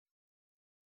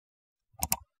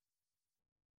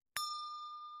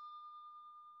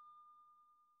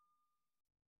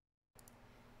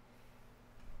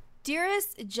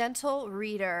Dearest gentle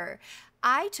reader,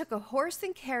 I took a horse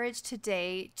and carriage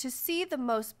today to see the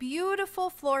most beautiful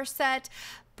Floorset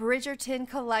Bridgerton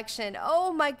collection.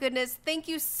 Oh my goodness, thank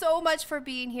you so much for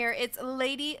being here. It's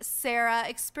Lady Sara.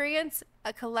 Experience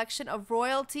a collection of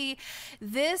royalty.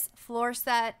 This floor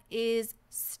set is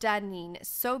stunning,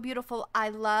 so beautiful. I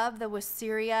love the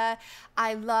wisteria.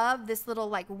 I love this little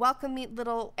like welcoming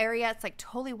little area. It's like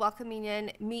totally welcoming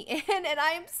me in, and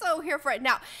I am so here for it.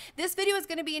 Now, this video is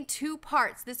going to be in two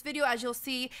parts. This video, as you'll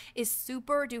see, is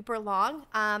super duper long,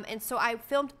 and so I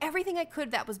filmed everything I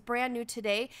could that was brand new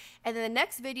today, and then the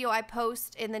next video I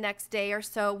post in the next day or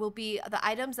so will be the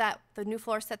items that the new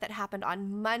floor set that happened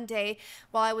on Monday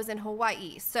while I was in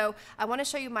Hawaii. So I want to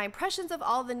show you my impressions of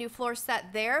all the new floor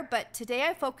set there, but today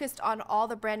I focused on all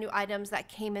the brand new items that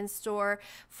came in store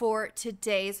for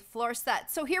today's floor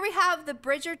set. So here we have the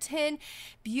Bridgerton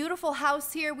beautiful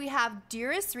house here. We have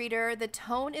Dearest reader. The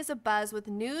tone is abuzz with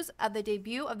news of the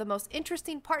debut of the most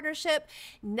interesting partnership.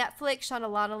 Netflix,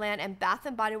 Shonalana Land, and Bath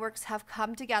and Body Works have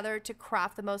come together to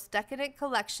craft the most decadent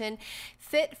collection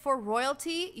fit for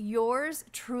royalty. Yours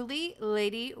truly,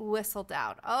 Lady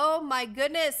Whistledown. Oh my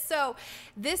goodness. So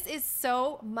this is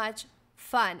so much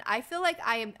fun. I feel like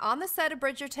I am on the set of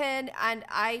Bridgerton and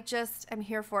I just am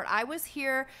here for it. I was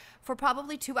here for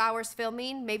probably 2 hours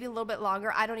filming, maybe a little bit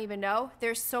longer. I don't even know.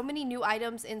 There's so many new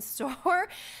items in store.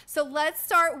 So let's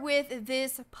start with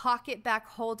this pocket back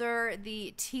holder,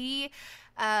 the tea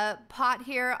pot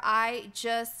here. I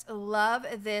just love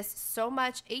this so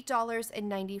much.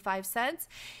 $8.95.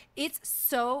 It's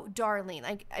so darling.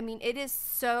 Like, I mean, it is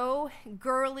so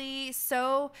girly,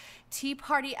 so tea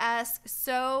party-esque,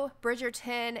 so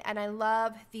Bridgerton, and I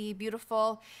love the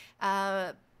beautiful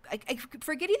I'm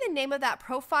forgetting the name of that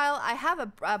profile. I have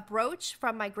a brooch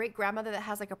from my great grandmother that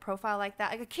has like a profile like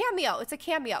that, like a cameo. It's a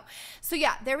cameo. So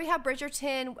yeah, there we have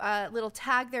Bridgerton, little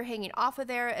tag there hanging off of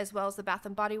there, as well as the Bath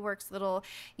and Body Works little,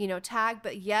 tag.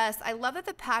 But yes, I love that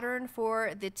the pattern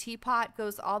for the teapot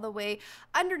goes all the way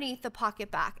underneath the pocket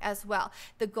back as well.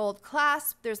 The gold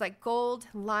clasp, there's like gold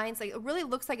lines. Like, it really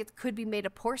looks like it could be made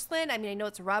of porcelain. I mean, I know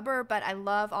it's rubber, but I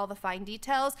love all the fine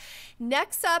details.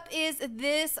 Next up is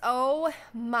this. Oh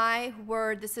my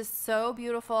word, this is so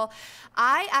beautiful.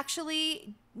 I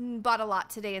actually bought a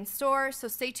lot today in store, so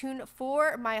stay tuned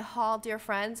for my haul, dear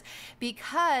friends,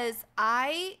 because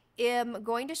I am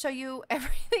going to show you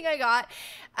everything I got.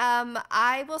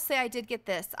 I will say I did get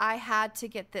this. I had to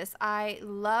get this. I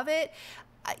love it.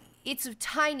 It's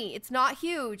tiny. It's not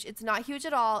huge. It's not huge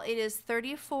at all. It is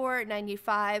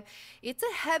 $34.95. It's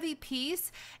a heavy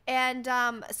piece, and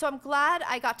so I'm glad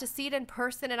I got to see it in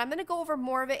person. And I'm going to go over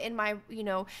more of it in my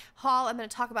haul. I'm going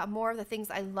to talk about more of the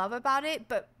things I love about it,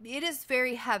 but it is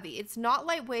very heavy. It's not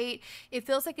lightweight. It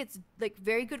feels like it's like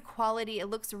very good quality.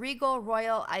 It looks regal,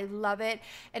 royal. I love it,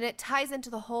 and it ties into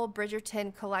the whole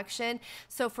Bridgerton collection.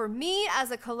 So for me,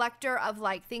 as a collector of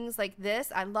like things like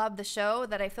this, I love the show.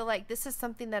 That I feel like this is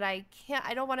something that I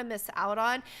don't want to miss out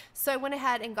on. So I went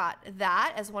ahead and got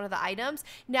that as one of the items.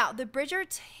 Now, the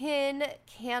Bridgerton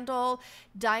candle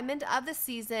diamond of the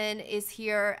season is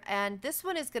here, and this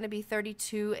one is going to be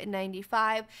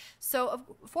 $32.95. So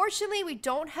fortunately, we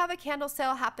don't have a candle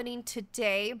sale happening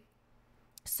today.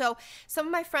 So some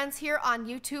of my friends here on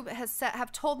YouTube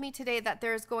have told me today that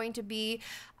there's going to be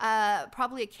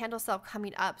probably a candle sale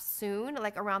coming up soon,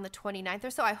 like around the 29th or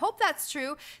so. I hope that's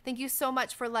true. Thank you so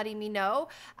much for letting me know,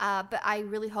 but I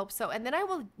really hope so. And then I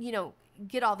will,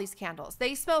 get all these candles.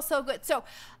 They smell so good. So,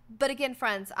 but again,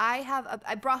 friends,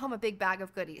 I brought home a big bag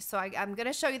of goodies. So I'm going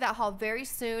to show you that haul very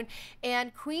soon.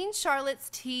 And Queen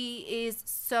Charlotte's tea is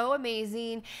so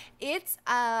amazing. It's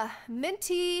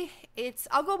minty.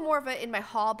 I'll go more of it in my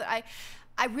haul, but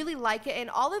I really like it, and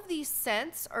all of these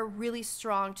scents are really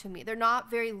strong to me. They're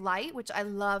not very light, which I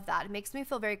love that. It makes me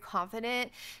feel very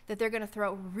confident that they're gonna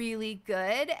throw really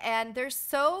good, and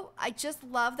I just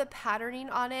love the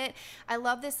patterning on it. I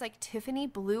love this like Tiffany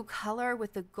blue color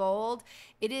with the gold.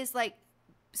 It is like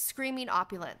screaming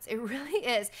opulence. It really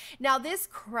is. Now, this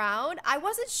crown, I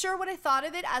wasn't sure what I thought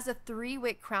of it as a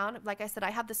 3-wick crown. Like I said,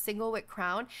 I have the single wick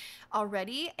crown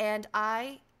already, and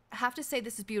I have to say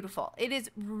this is beautiful. It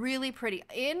is really pretty.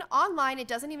 Online, it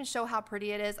doesn't even show how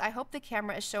pretty it is. I hope the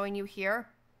camera is showing you here.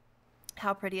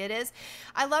 How pretty it is.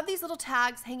 I love these little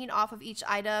tags hanging off of each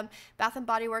item. Bath and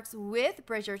Body Works with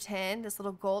Bridgerton, this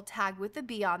little gold tag with the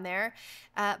B on there.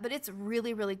 But it's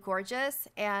really, really gorgeous,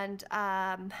 and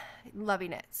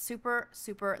loving it. Super,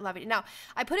 super loving it. Now,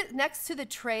 I put it next to the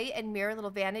tray and mirror little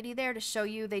vanity there to show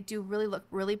you they do really look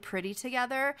really pretty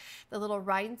together, the little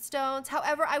rhinestones.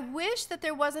 However, I wish that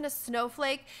there wasn't a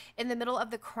snowflake in the middle of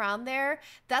the crown there.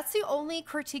 That's the only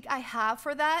critique I have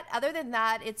for that. Other than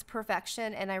that, it's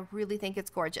perfection, and I really think it's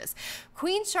gorgeous.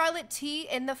 Queen Charlotte tea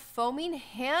in the foaming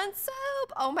hand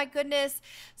soap. Oh my goodness,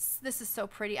 this is so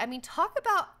pretty. I mean, talk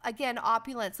about, again,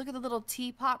 opulence. Look at the little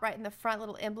teapot right in the front,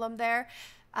 little emblem there,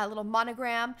 a little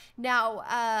monogram.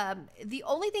 Now, the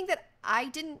only thing that I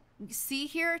didn't see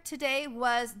here today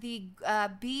was the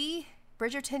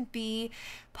Bridgerton B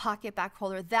pocket back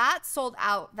holder. That sold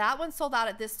out. That one sold out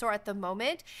at this store at the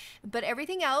moment, but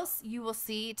everything else you will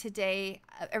see today.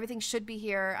 Everything should be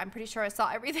here. I'm pretty sure I saw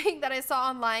everything that I saw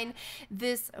online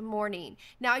this morning.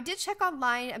 Now, I did check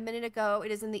online a minute ago.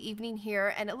 It is in the evening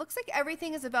here, and it looks like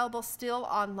everything is available still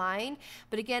online,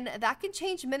 but again, that can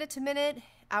change minute to minute,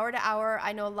 hour to hour.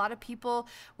 I know a lot of people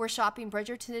were shopping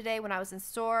Bridgerton today when I was in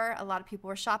store. A lot of people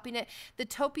were shopping it. The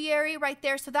topiary right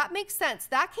there, so that makes sense.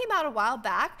 That came out a while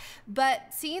back,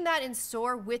 but seeing that in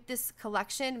store with this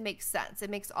collection makes sense. It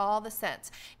makes all the sense.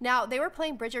 Now, they were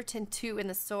playing Bridgerton 2 in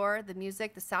the store, the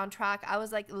music, the soundtrack. I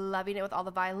was like loving it with all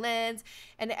the violins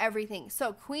and everything.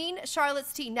 So Queen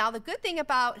Charlotte's tea. Now, the good thing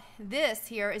about this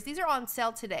here is these are on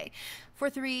sale today for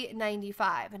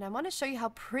 $3.95, and I want to show you how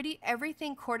pretty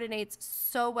everything coordinates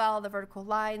so well. The vertical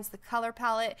lines, the color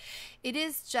palette, it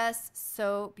is just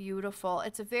so beautiful.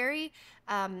 It's a very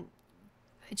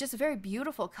just a very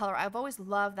beautiful color. I've always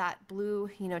loved that blue,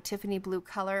 you know, Tiffany blue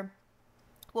color.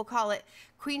 We'll call it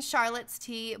Queen Charlotte's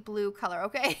tea blue color,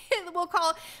 okay?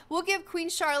 We'll give Queen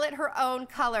Charlotte her own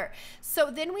color.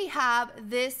 So then we have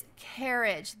this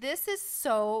carriage. This is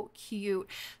so cute.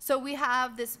 So we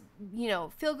have this, you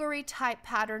know, filigree type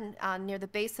pattern near the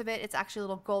base of it. It's actually a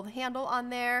little gold handle on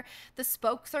there. The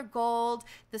spokes are gold.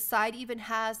 The side even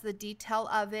has the detail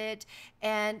of it,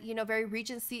 and, you know, very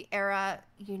Regency era,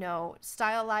 you know,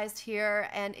 stylized here,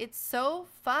 and it's so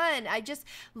fun. I just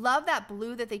love that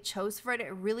blue that they chose for it.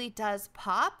 It really does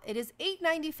pop. It is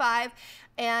 $8.95,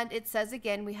 and it says,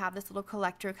 again, we have this little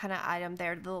collector kind of item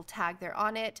there, the little tag there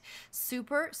on it.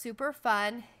 Super, super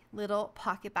fun little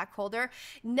pocket back holder.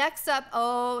 Next up,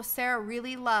 oh, Sara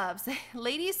really loves,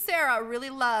 Lady Sara really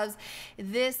loves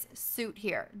this suit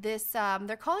here. This,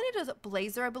 they're calling it a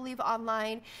blazer, I believe,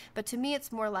 online, but to me,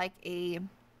 it's more like a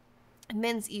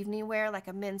men's evening wear, like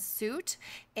a men's suit,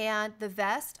 and the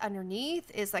vest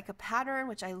underneath is like a pattern,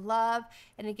 which I love.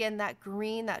 And again, that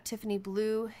green, that Tiffany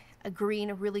blue, a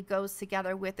green really goes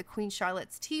together with the Queen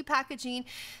Charlotte's tea packaging.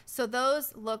 So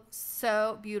those look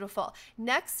so beautiful.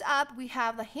 Next up, we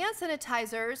have the hand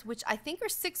sanitizers, which I think are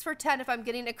 6 for $10 if I'm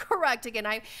getting it correct. Again,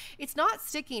 it's not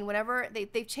sticking whenever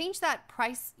they've changed that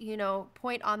price, you know,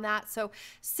 point on that. So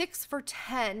 6 for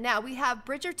 $10. Now we have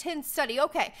Bridgerton Study.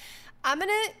 Okay, I'm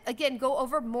gonna again go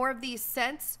over more of these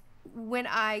scents when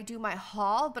I do my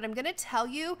haul, but I'm gonna tell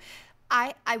you,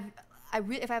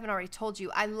 if I haven't already told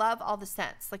you, I love all the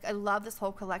scents. Like, I love this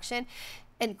whole collection.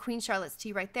 And Queen Charlotte's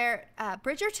tea right there.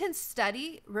 Bridgerton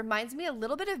Study reminds me a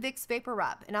little bit of Vicks Vapor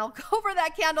Rub, and I'll go over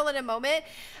that candle in a moment.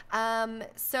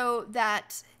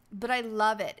 But I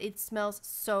love it. It smells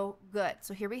so good.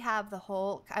 So here we have the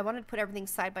whole, I wanted to put everything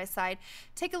side by side,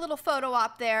 take a little photo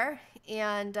op there,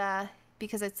 and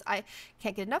because I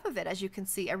can't get enough of it, as you can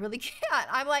see. I really can't.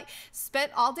 I'm like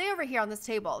spent all day over here on this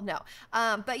table. No,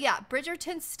 but yeah,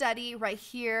 Bridgerton Study right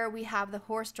here. We have the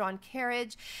horse-drawn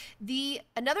carriage.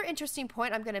 Another interesting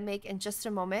point I'm going to make in just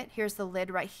a moment. Here's the lid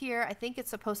right here. I think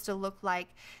it's supposed to look like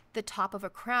the top of a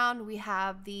crown. We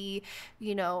have the,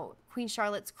 you know, Queen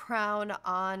Charlotte's crown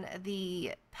on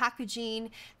the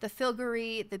packaging, the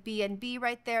filigree, the B&B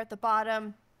right there at the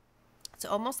bottom. It's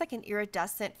almost like an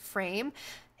iridescent frame,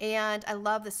 and I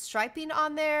love the striping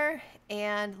on there.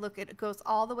 And look, it goes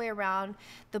all the way around,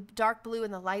 the dark blue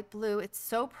and the light blue. It's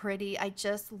so pretty. I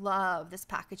just love this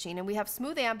packaging. And we have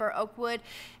smooth amber, oak wood,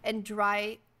 and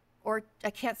dry, or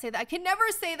I can't say that. I can never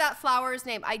say that flower's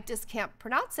name. I just can't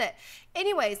pronounce it.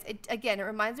 Anyways, again, it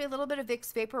reminds me a little bit of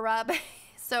Vicks Vapor Rub.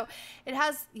 So it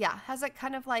has, yeah, has a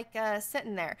kind of like scent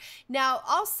in there. Now,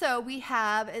 also we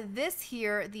have this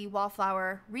here, the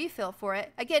Wallflower refill for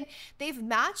it. Again, they've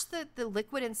matched the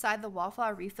liquid inside the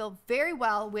Wallflower refill very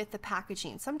well with the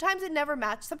packaging. Sometimes it never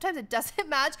matches, sometimes it doesn't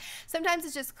match, sometimes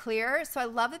it's just clear. So I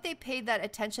love that they paid that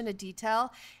attention to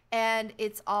detail and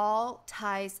it's all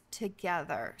ties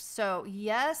together. So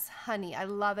yes, honey, I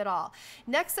love it all.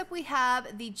 Next up, we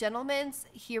have the gentleman's.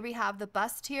 Here we have the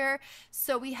bust here.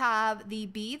 So we have the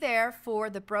bee there for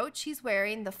the brooch he's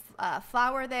wearing, the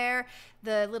flower there,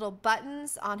 the little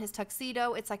buttons on his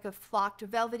tuxedo. It's like a flocked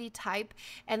velvety type,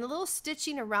 and the little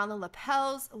stitching around the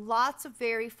lapels. Lots of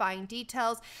very fine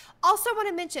details. Also, I want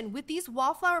to mention with these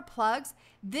wallflower plugs,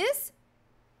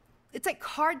 it's like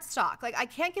cardstock. Like, I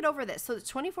can't get over this. So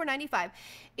it's $24.95.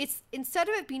 It's, instead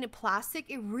of it being a plastic,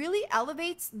 it really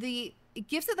elevates it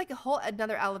gives it like a whole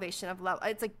another elevation of level.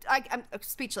 It's like, I'm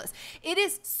speechless. It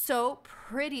is so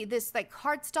pretty. This like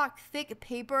cardstock thick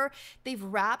paper they've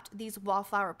wrapped these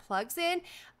wallflower plugs in.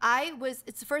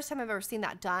 It's the first time I've ever seen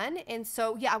that done. And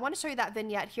so, yeah, I want to show you that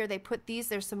vignette here. They put these,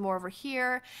 there's some more over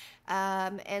here.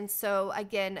 And so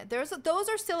again, those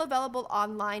are still available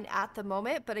online at the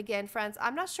moment. But again, friends,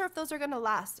 I'm not sure if those are going to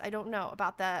last. I don't know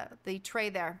about the tray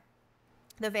there.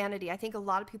 The vanity. I think a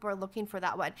lot of people are looking for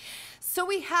that one. So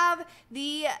we have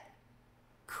the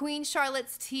Queen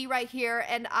Charlotte's tea right here,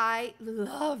 and I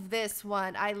love this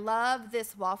one. I love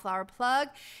this wallflower plug.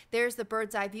 There's the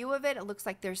bird's eye view of it. It looks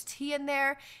like there's tea in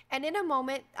there. And in a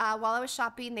moment, while I was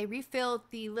shopping, they refilled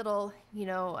the little,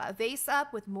 vase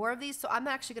up with more of these. So I'm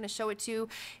actually going to show it to you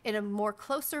in a more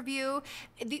closer view.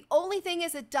 The only thing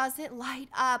is it doesn't light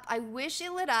up. I wish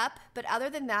it lit up, but other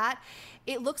than that,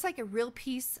 it looks like a real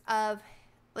piece of,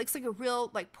 looks like a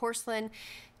real like porcelain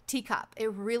teacup.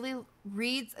 It really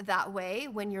reads that way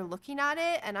when you're looking at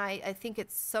it, and I think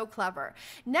it's so clever.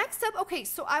 Next up, okay,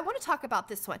 so I want to talk about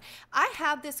this one. I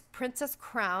have this princess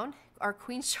crown, our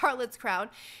Queen Charlotte's crown,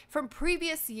 from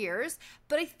previous years,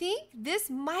 but I think this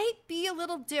might be a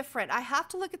little different. I have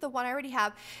to look at the one I already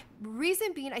have.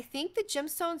 Reason being, I think the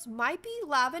gemstones might be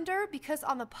lavender, because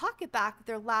on the pocket back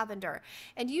they're lavender,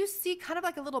 and you see kind of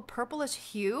like a little purplish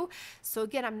hue. So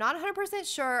again, I'm not 100%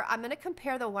 sure. I'm going to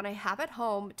compare the one I have at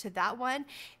home to that one,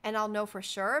 and I'll know for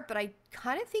sure, but I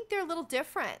kind of think they're a little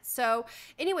different. So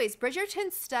anyways,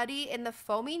 Bridgerton Study in the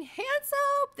foaming hand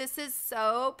soap. This is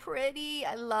so pretty.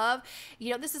 I love,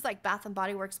 this is like Bath and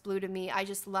Body Works blue to me. I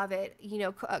just love it,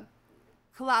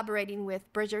 collaborating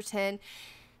with Bridgerton.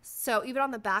 So even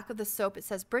on the back of the soap, it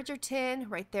says Bridgerton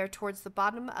right there towards the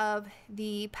bottom of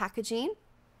the packaging.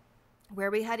 Where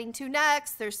are we heading to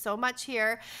next? There's so much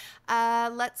here.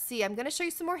 Let's see. I'm going to show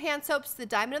you some more hand soaps. The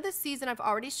Diamond of the Season, I've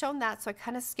already shown that, so I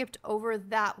kind of skipped over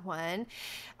that one.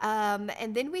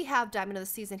 And then we have Diamond of the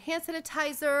Season hand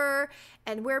sanitizer.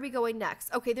 And where are we going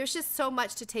next? Okay, there's just so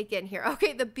much to take in here.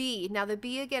 Okay, the bee. Now, the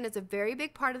bee, again, is a very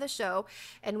big part of the show.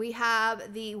 And we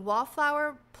have the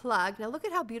wallflower plug. Now, look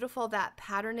at how beautiful that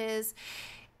pattern is.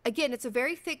 Again, it's a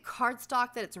very thick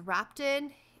cardstock that it's wrapped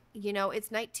in. It's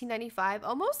 $19.95,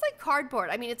 almost like cardboard.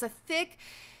 I mean, it's a thick,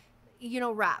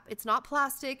 wrap. It's not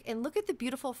plastic. And look at the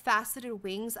beautiful faceted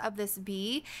wings of this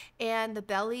bee. And the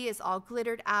belly is all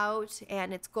glittered out,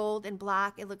 and it's gold and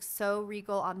black. It looks so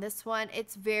regal on this one.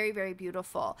 It's very, very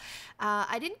beautiful.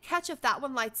 I didn't catch if that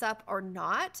one lights up or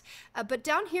not. But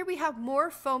down here we have more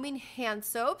foaming hand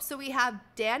soap. So we have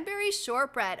Danbury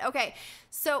shortbread. Okay,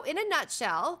 so in a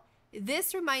nutshell,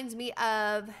 this reminds me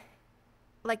of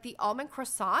like the almond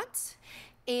croissant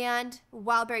and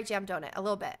wild berry jam donut a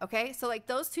little bit. Okay, so like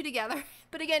those two together.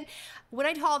 But again, when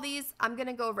I haul these, I'm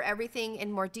gonna go over everything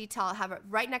in more detail. I'll have it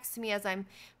right next to me as I'm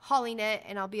hauling it,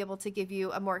 and I'll be able to give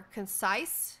you a more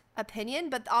concise opinion.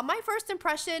 But on my first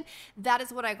impression, that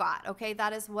is what I got. Okay,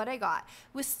 that is what I got.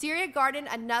 Wisteria Garden,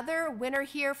 another winner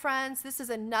here, friends. This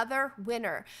is another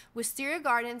winner. Wisteria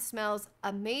Garden smells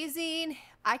amazing.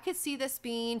 I could see this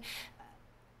being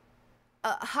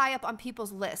high up on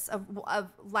people's lists of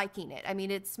liking it. I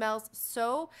mean, it smells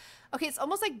so, okay, it's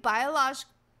almost like Biolage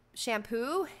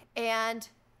shampoo and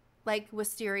like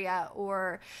wisteria,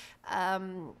 or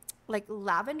like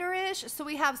lavenderish. So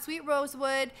we have sweet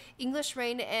rosewood, English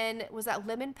rain, and was that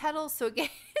lemon petals? So again,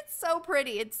 it's so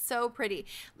pretty. It's so pretty.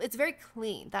 It's very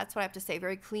clean. That's what I have to say.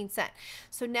 Very clean scent.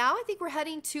 So now I think we're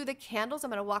heading to the candles. I'm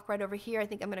going to walk right over here. I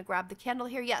think I'm going to grab the candle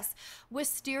here. Yes,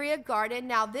 Wisteria Garden.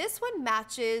 Now this one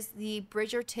matches the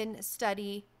Bridgerton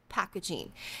Study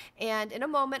packaging, and in a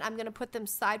moment I'm going to put them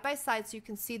side by side so you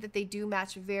can see that they do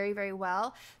match very, very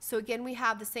well. So again, we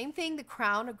have the same thing, the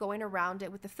crown going around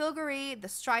it with the filigree, the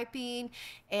striping,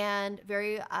 and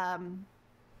very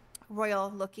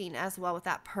royal looking as well with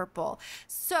that purple.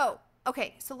 So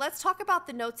okay, so let's talk about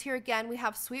the notes here again. We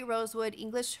have sweet rosewood,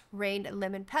 English rain,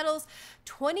 lemon petals,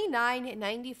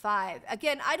 $29.95.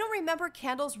 Again, I don't remember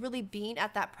candles really being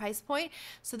at that price point.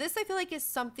 So this I feel like is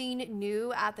something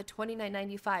new at the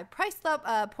 $29.95 price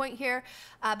point here.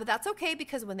 But that's okay,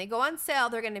 because when they go on sale,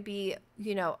 they're going to be,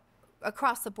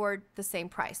 across the board the same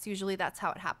price. Usually that's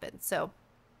how it happens. So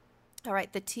all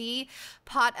right, the tea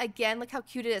pot again, look how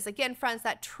cute it is. Again, friends,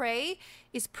 that tray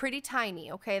is pretty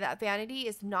tiny, okay? That vanity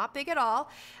is not big at all,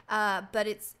 but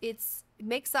it's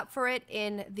makes up for it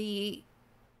in the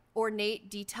ornate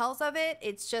details of it.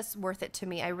 It's just worth it to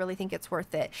me. I really think it's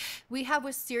worth it. We have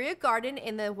Wisteria Garden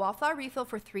in the wallflower refill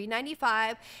for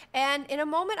 $3.95. And in a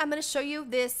moment, I'm going to show you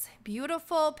this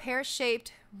beautiful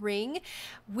pear-shaped ring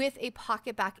with a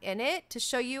pocket back in it to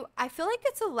show you. I feel like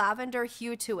it's a lavender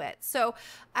hue to it. So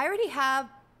I already have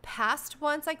past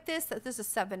ones like this. This is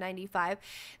 $7.95.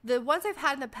 The ones I've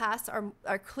had in the past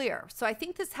are clear. So I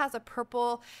think this has a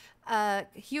purple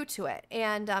hue to it,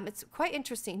 and it's quite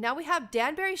interesting. Now we have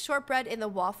Danbury shortbread in the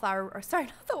wallflower, or sorry,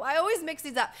 not the, I always mix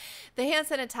these up. The hand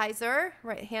sanitizer,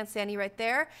 right, hand sandy right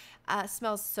there,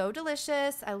 smells so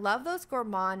delicious. I love those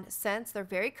gourmand scents. They're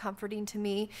very comforting to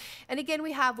me. And again,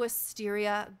 we have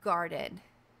Wisteria Garden.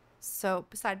 So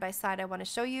side by side, I want to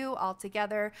show you all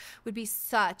together. Would be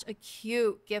such a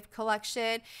cute gift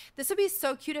collection. This would be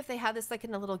so cute if they had this like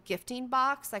in a little gifting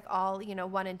box, like all, you know,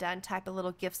 one and done type of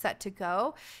little gift set to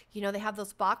go. You know, they have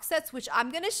those box sets, which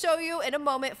I'm going to show you in a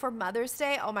moment for Mother's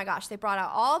Day. Oh my gosh, they brought out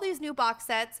all these new box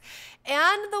sets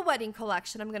and the wedding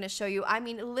collection I'm going to show you. I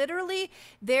mean, literally,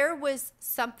 there was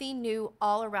something new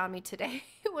all around me today.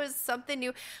 It was something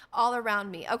new all around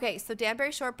me. Okay, so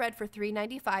Danbury shortbread for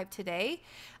 $3.95 today.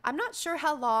 I'm not sure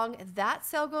how long that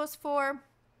sale goes for,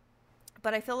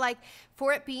 but I feel like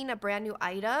for it being a brand new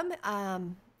item,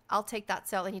 I'll take that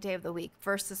sale any day of the week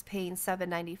versus paying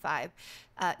 $7.95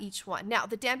 each one. Now,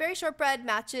 the Danbury shortbread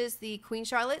matches the Queen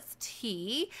Charlotte's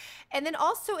tea. And then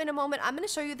also in a moment, I'm going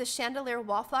to show you the chandelier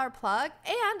wallflower plug,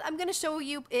 and I'm going to show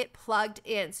you it plugged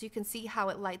in so you can see how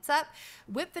it lights up.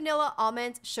 Whipped vanilla,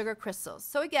 almonds, sugar crystals.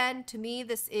 So again, to me,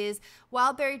 this is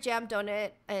wild berry jam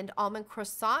donut and almond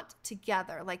croissant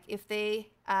together. Like if they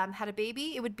had a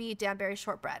baby, it would be Danbury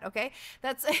shortbread, okay?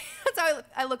 That's how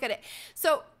I look at it.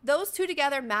 So those two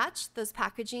together match those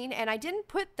packaging, and I didn't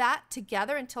put that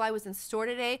together until I was in store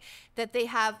today, that they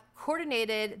have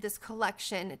coordinated this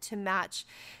collection to match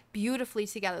beautifully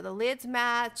together. The lids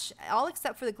match, all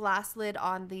except for the glass lid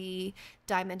on the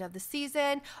diamond of the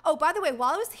season. Oh, by the way,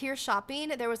 while I was here shopping,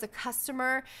 there was a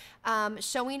customer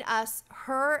showing us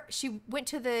she went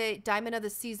to the diamond of the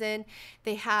season.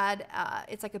 They had,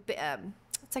 it's like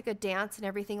a dance and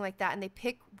everything like that, and they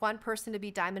pick one person to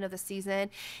be diamond of the season,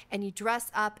 and you dress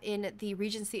up in the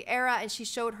Regency era, and she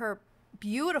showed her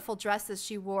beautiful dresses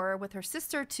she wore with her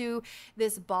sister to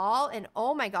this ball, and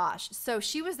oh my gosh, so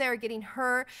she was there getting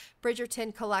her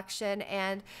Bridgerton collection,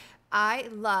 and I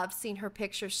loved seeing her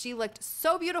pictures. She looked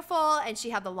so beautiful, and she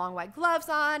had the long white gloves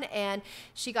on, and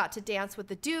she got to dance with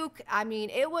the Duke. I mean,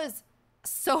 it was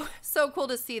so cool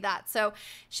to see that. So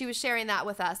she was sharing that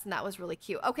with us, and that was really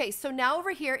cute. Okay, so now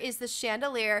over here is the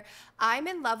chandelier. I'm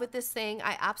in love with this thing.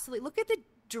 I absolutely, look at the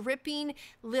dripping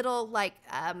little like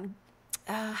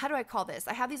how do I call this?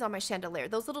 I have these on my chandelier.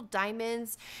 Those little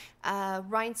diamonds,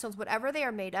 rhinestones, whatever they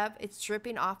are made of, it's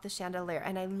dripping off the chandelier.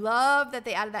 And I love that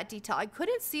they added that detail. I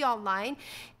couldn't see online.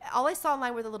 All I saw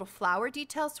online were the little flower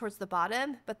details towards the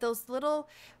bottom, but those little,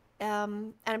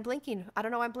 and I'm blinking. I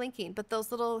don't know why I'm blinking, but those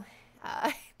little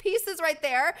pieces right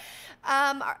there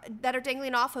that are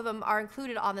dangling off of them are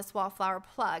included on this wallflower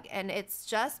plug, and it's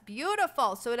just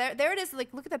beautiful. So there it is.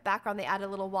 Like, look at the background. They added a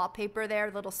little wallpaper there,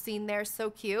 a little scene there. So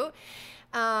cute.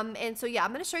 And so yeah,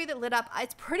 I'm going to show you that lit up.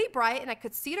 It's pretty bright, and I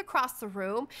could see it across the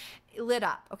room. It lit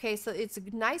up. Okay, so it's a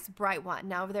nice bright one.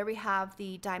 Now over there we have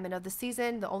the diamond of the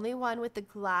season, the only one with the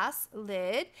glass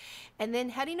lid. And then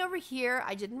heading over here,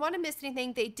 I didn't want to miss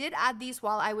anything. They did add these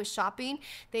while I was shopping.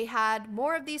 They had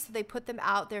more of these, so they put them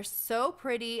out. They're so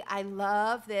pretty. I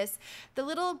love this. The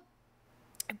little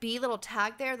little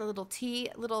tag there, the little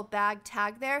little bag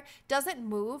tag there doesn't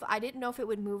move. I didn't know if it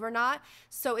would move or not.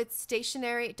 So it's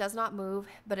stationary. It does not move,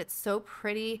 but it's so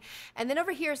pretty. And then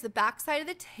over here is the back side of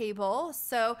the table.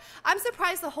 So I'm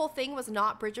surprised the whole thing was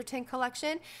not Bridgerton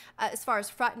collection as far as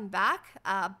front and back,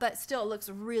 but still it looks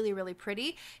really, really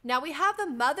pretty. Now we have the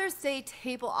Mother's Day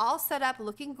table all set up,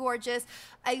 looking gorgeous.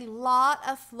 A lot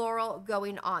of floral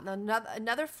going on.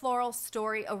 Another floral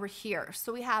story over here.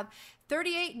 So we have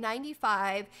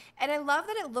 $38.95, and I love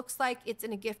that it looks like it's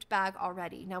in a gift bag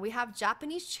already. Now we have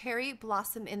Japanese cherry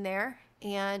blossom in there.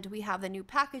 and we have the new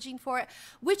packaging for it,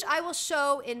 which I will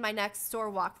show in my next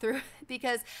store walkthrough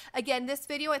because again, this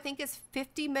video I think is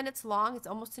 50 minutes long. It's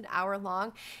almost an hour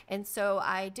long. And so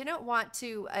I didn't want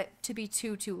to be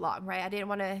too long, right? I didn't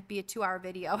want to be a 2-hour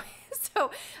video.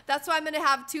 So that's why I'm going to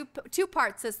have two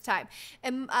parts this time.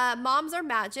 And Moms Are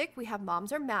Magic. We have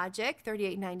Moms Are Magic,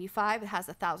 $38.95. It has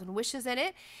 1,000 wishes in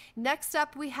it. Next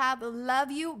up, we have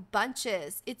Love You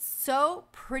Bunches. It's so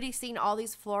pretty seeing all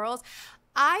these florals.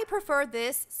 I prefer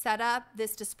this setup,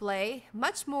 this display,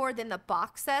 much more than the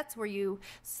box sets where you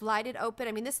slide it open.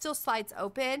 I mean, this still slides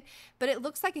open, but it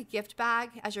looks like a gift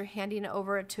bag as you're handing it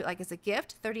over to like as a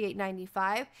gift,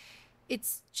 $38.95.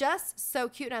 It's just so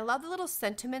cute. And I love the little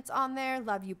sentiments on there.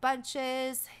 Love you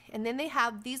bunches. And then they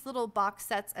have these little box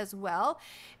sets as well.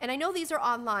 And I know these are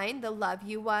online, the love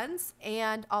you ones,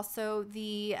 and also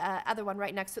the other one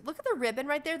right next to it. Look at the ribbon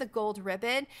right there, the gold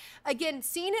ribbon. Again,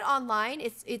 seeing it online,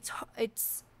 it's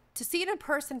to see it in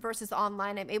person versus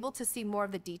online, I'm able to see more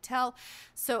of the detail.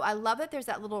 So I love that there's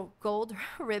that little gold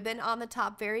ribbon on the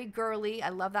top, very girly. I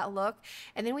love that look.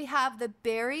 And then we have the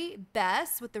Berry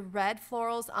Best with the red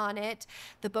florals on it,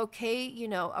 the bouquet, you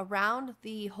know, around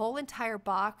the whole entire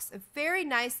box. A very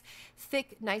nice,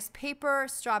 thick, nice paper,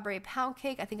 strawberry pound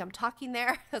cake. I think I'm talking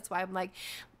there. That's why I'm like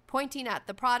pointing at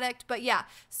the product. But yeah,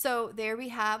 so there we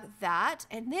have that.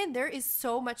 And then there is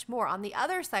so much more on the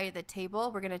other side of the table.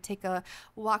 We're going to take a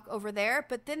walk over there.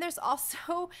 But then there's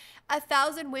also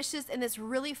 1,000 wishes in this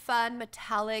really fun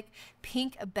metallic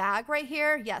pink bag right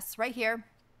here. Yes, right here.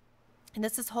 And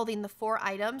this is holding the 4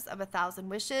 items of 1,000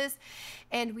 wishes.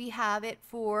 And we have it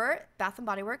for Bath and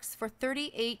Body Works for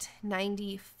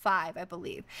 $38.95, I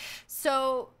believe.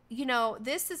 So, you know,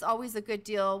 this is always a good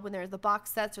deal when there's the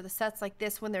box sets or the sets like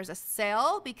this when there's a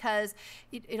sale, because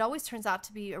it always turns out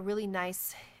to be a really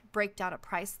nice breakdown of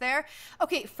price there.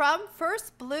 Okay, from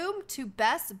first bloom to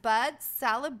best bud,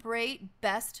 celebrate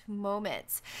best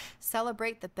moments.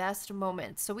 Celebrate the best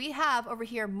moments. So we have over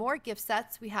here more gift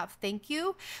sets. We have thank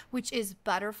you, which is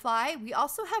butterfly. We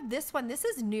also have this one. This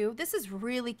is new. This is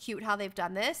really cute how they've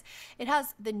done this. It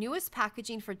has the newest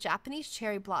packaging for Japanese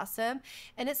cherry blossom,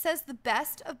 and it says the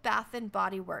best of Bath and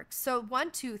Body Works. So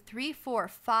 1, 2, 3, 4,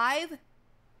 5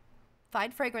 fine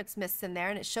fragrance mists in there,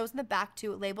 and it shows in the back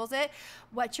too. It labels it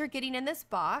what you're getting in this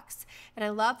box, and I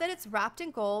love that it's wrapped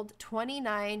in gold.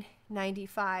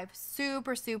 $29.95.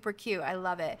 Super cute. I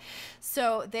love it.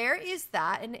 So there is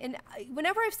that. And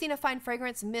whenever I've seen a fine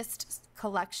fragrance mist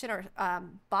collection or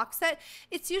box set,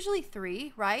 it's usually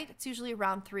 3, right? It's usually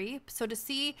around 3. So to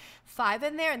see 5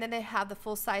 in there, and then they have the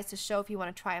full size to show if you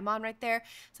want to try them on right there.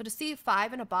 So to see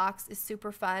 5 in a box is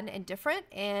super fun and different,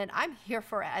 and I'm here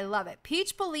for it. I love it.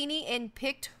 Peach Bellini in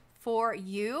Picked for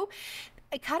You.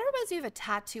 It kind of reminds me of a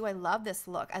tattoo. I love this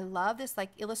look. I love this like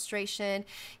illustration,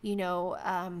 you know,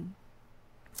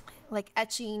 like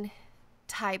etching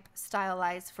type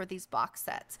stylized for these box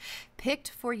sets. Picked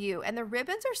for You. And the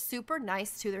ribbons are super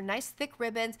nice too. They're nice thick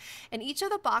ribbons, and each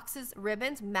of the boxes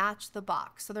ribbons match the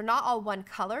box, so they're not all one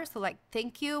color. So like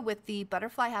thank you with the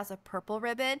butterfly has a purple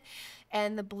ribbon,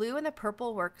 and the blue and the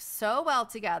purple work so well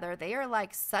together. They are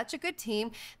like such a good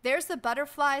team. There's the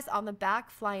butterflies on the back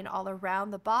flying all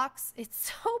around the box.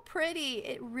 It's so pretty.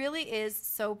 It really is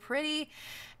so pretty,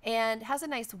 and has a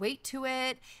nice weight to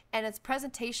it, and it's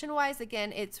presentation wise,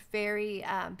 again, it's very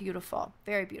beautiful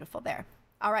there.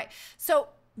 All right, so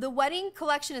the wedding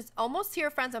collection is almost here,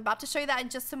 friends. I'm about to show you that in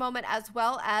just a moment, as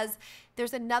well as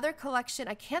there's another collection.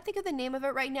 I can't think of the name of it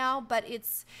right now, but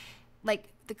it's like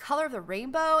the color of the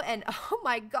rainbow, and oh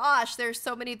my gosh, there's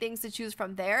so many things to choose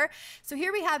from there. So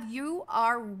here we have You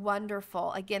Are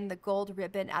Wonderful. Again, the gold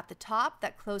ribbon at the top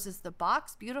that closes the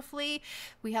box beautifully.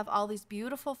 We have all these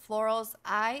beautiful florals.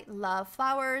 I love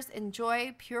flowers,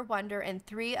 enjoy, pure wonder, and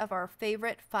 3 of our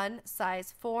favorite fun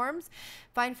size forms: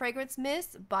 fine fragrance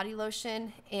mist, body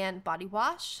lotion, and body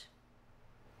wash.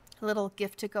 A little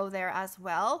gift to go there as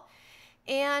well.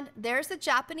 And there's the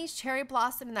Japanese cherry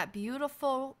blossom in that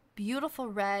beautiful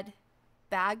red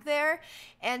bag there.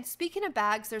 And speaking of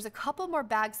bags, there's a couple more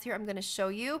bags here I'm going to show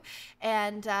you.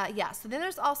 And yeah, so then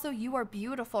there's also You Are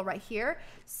Beautiful right here.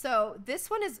 So this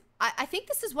one is, I think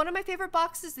this is one of my favorite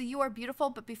boxes, the You Are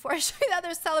Beautiful. But before I show you the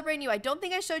other Celebrating You, I don't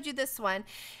think I showed you this one.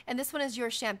 And this one is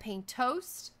Your Champagne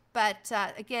Toast. But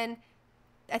again,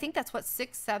 I think that's what,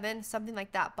 6, 7, something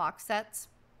like that, box sets.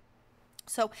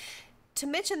 So to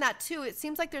mention that too, it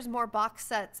seems like there's more box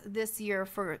sets this year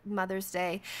for Mother's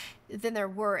Day than there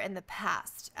were in the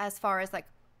past, as far as like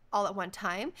all at one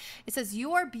time. It says,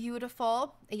 "You are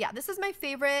beautiful." Yeah, this is my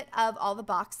favorite of all the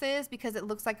boxes because it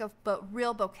looks like a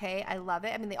real bouquet. I love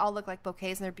it. I mean, they all look like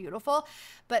bouquets and they're beautiful,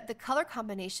 but the color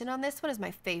combination on this one is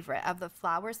my favorite of the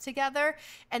flowers together.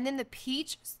 And then the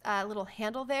peach little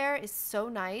handle there is so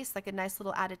nice, like a nice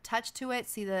little added touch to it.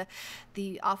 See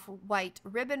the off-white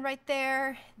ribbon right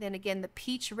there. Then again, the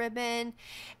peach ribbon.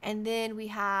 And then we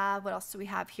have, what else do we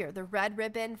have here? The red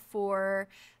ribbon for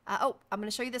oh, I'm going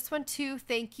to show you this one too.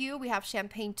 Thank you. We have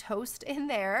champagne toast in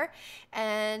there,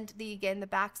 and again, the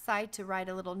back side to write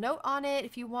a little note on it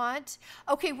if you want.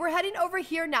 Okay, we're heading over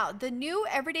here now. The new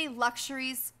Everyday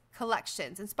Luxuries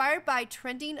collections, inspired by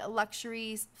trending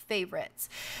luxuries favorites.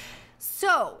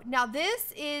 So now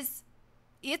this is,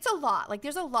 it's a lot. Like,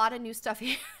 there's a lot of new stuff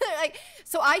here. Like,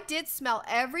 so I did smell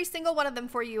every single one of them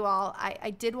for you all.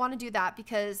 I did want to do that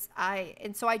because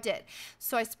so I did.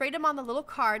 So I sprayed them on the little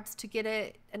cards to get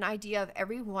an idea of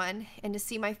every one and to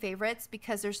see my favorites,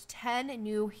 because there's 10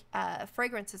 new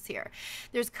fragrances here.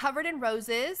 There's Covered in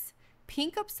Roses,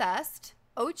 Pink Obsessed,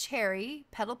 Oh Cherry,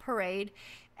 Petal Parade,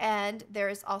 and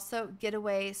there's also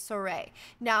Getaway Soiree.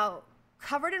 Now,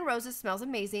 Covered in Roses smells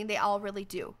amazing. They all really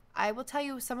do. I will tell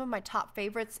you some of my top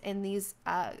favorites in these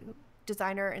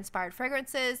designer inspired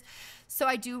fragrances. So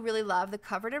I do really love the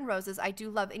Covered in Roses. I do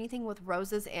love anything with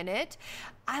roses in it.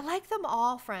 I like them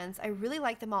all, friends. I really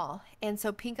like them all. And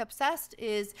so Pink Obsessed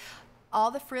is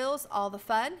all the frills, all the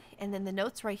fun. And then the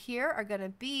notes right here are going to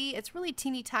be, it's really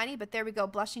teeny tiny, but there we go.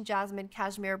 Blushing Jasmine,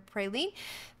 Cashmere Praline,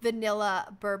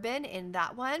 Vanilla Bourbon in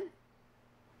that one.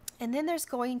 And then there's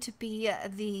going to be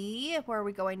where are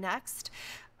we going next?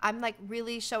 I'm like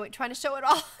really trying to show it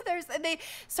all. And they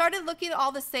started looking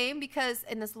all the same because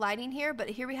in this lighting here, but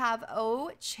here we have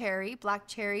Oh Cherry, Black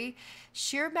Cherry,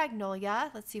 Sheer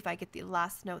Magnolia. Let's see if I get the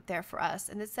last note there for us.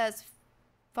 And it says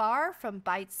Far from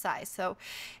Bite Size. So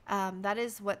that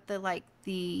is what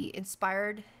the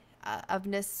inspired how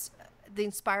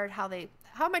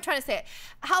am I trying to say it?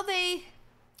 How they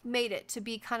made it to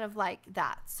be kind of like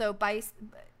that. So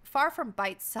far from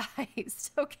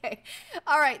bite-sized. Okay.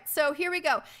 All right. So here we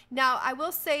go. Now I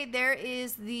will say there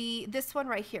is this one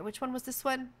right here. Which one was this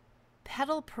one?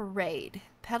 Petal Parade.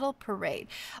 Petal Parade.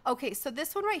 Okay. So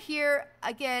this one right here,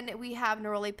 again, we have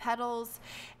neroli petals.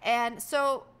 And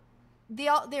so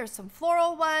there's some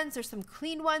floral ones. There's some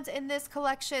clean ones in this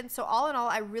collection. So all in all,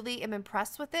 I really am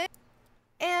impressed with it.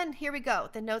 And here we go.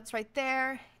 The notes right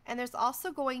there. And there's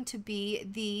also going to be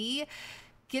the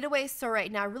Getaway Soiree.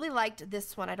 Now, I really liked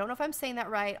this one. I don't know if I'm saying that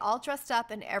right. All Dressed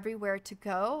Up and Everywhere to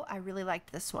Go. I really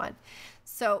liked this one.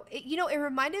 So, it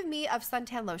reminded me of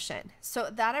suntan lotion. So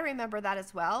that I remember that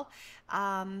as well.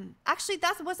 Actually,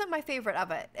 that wasn't my favorite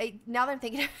of it. Now that I'm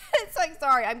thinking, it's like,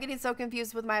 sorry, I'm getting so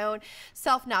confused with my own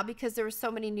self now because there were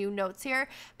so many new notes here.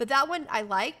 But that one I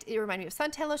liked. It reminded me of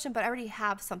suntan lotion, but I already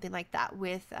have something like that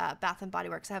with Bath and Body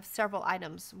Works. I have several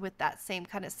items with that same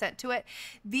kind of scent to it.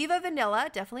 Viva Vanilla,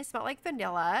 definitely smelled like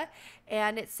vanilla.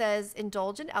 And it says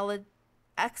Indulge in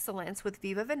Excellence with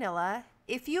Viva Vanilla.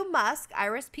 If You Musk,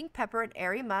 Iris Pink Pepper, and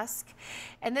Airy Musk.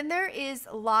 And then there is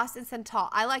Lost in Santal.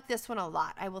 I like this one a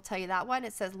lot. I will tell you that one.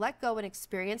 It says Let Go and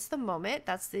Experience the Moment.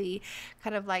 That's the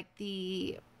kind of like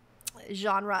the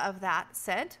genre of that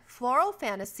scent. Floral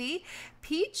Fantasy,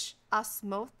 Peach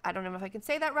Osmo, I don't know if I can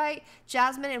say that right,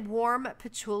 Jasmine and Warm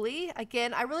Patchouli.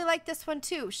 Again, I really like this one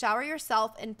too. Shower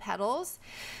Yourself in Petals.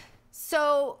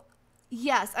 So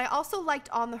yes, I also liked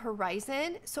On the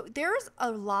Horizon. So there's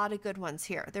a lot of good ones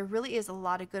here. There really is a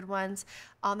lot of good ones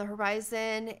on the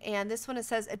horizon. And this one, it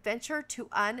says Adventure to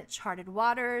Uncharted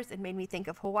Waters. It made me think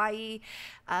of Hawaii,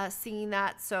 singing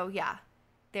that. So yeah,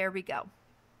 there we go.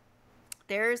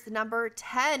 There's the number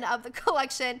 10 of the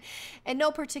collection in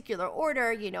no particular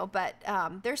order, but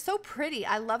they're so pretty.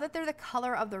 I love that they're the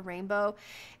color of the rainbow,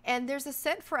 and there's a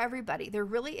scent for everybody. There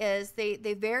really is. They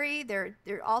vary. They're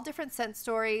all different scent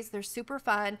stories. They're super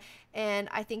fun, and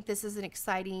I think this is an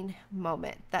exciting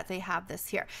moment that they have this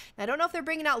here. Now, I don't know if they're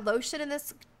bringing out lotion in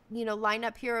this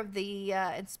lineup here of the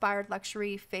inspired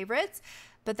luxury favorites,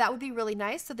 but that would be really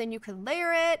nice. So then you can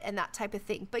layer it and that type of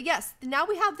thing. But yes, now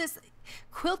we have this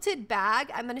quilted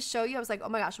bag. I'm going to show you. I was like, oh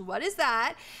my gosh, what is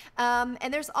that?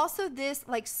 And there's also this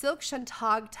like silk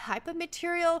shantag type of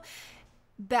material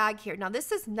bag here. Now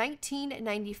this is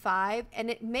 $19.95,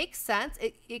 and it makes sense.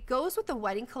 It goes with the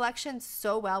wedding collection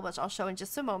so well, which I'll show in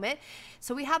just a moment.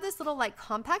 So we have this little like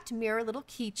compact mirror, little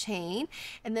keychain,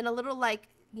 and then a little like,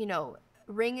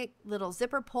 ring little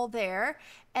zipper pull there.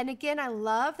 And again, I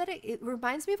love that it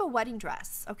reminds me of a wedding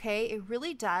dress. Okay, it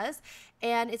really does.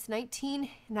 and it's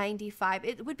 $19.95.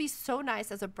 It would be so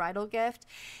nice as a bridal gift.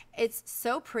 It's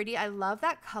so pretty. I love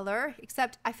that color,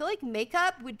 except I feel like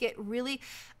makeup would get really,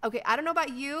 okay, I don't know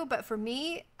about you, but for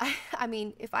me, I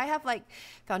mean, if I have like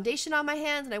foundation on my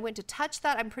hands and I went to touch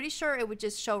that, I'm pretty sure it would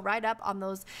just show right up on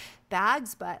those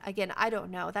bags. But again, I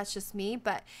don't know. That's just me.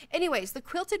 But anyways, the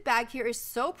quilted bag here is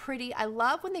so pretty. I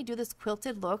love when they do this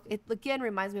quilted look. It again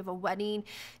reminds me of a wedding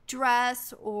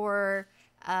dress or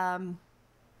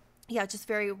yeah, just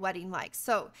very wedding-like.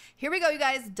 So here we go, you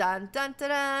guys. Dun, dun, dun,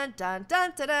 dun, dun,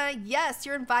 dun, dun, dun. Yes,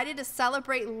 you're invited to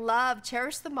celebrate love.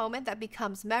 Cherish the moment that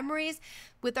becomes memories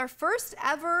with our first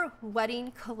ever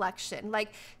wedding collection.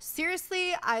 Like,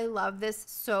 seriously, I love this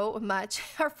so much.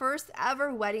 Our first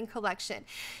ever wedding collection.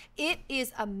 It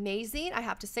is amazing, I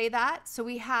have to say that. So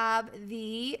we have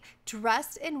the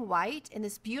dressed in white in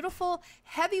this beautiful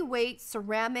heavyweight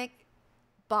ceramic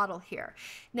bottle here.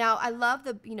 Now I love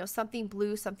the, you know, something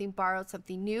blue, something borrowed,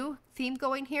 something new theme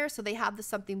going here. So they have the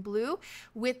something blue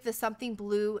with the something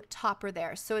blue topper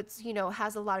there. So it's, you know,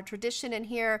 has a lot of tradition in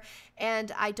here.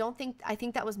 And I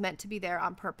think that was meant to be there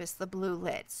on purpose, the blue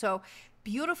lid. So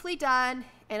beautifully done.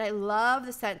 And I love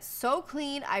the scent, so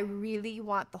clean. I really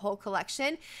want the whole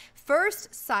collection.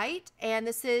 First Sight, and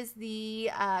this is the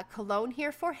cologne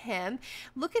here for him.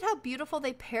 Look at how beautiful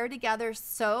they pair together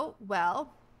so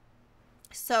well.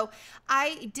 So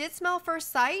I did smell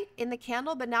First Sight in the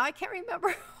candle, but now I can't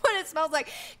remember what it smells like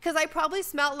because I probably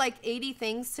smelled like 80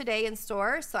 things today in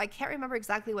store. So I can't remember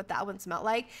exactly what that one smelled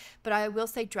like, but I will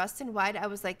say dressed in white, I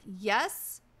was like,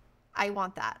 yes, I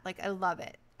want that. Like, I love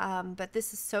it. But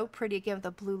this is so pretty. Again, with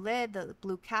the blue lid, the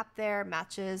blue cap there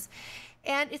matches.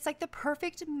 And it's like the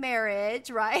perfect marriage,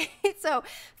 right? So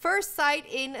First Sight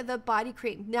in the body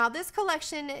cream. Now this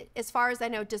collection, as far as I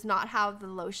know, does not have the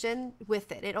lotion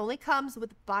with it. It only comes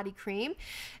with body cream,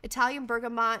 Italian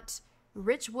bergamot,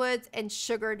 rich woods, and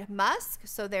sugared musk.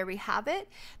 So there we have it.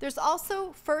 There's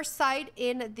also First Sight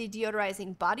in the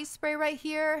deodorizing body spray right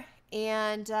here.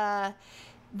 And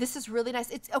this is really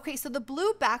nice. It's okay. So the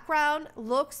blue background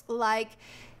looks like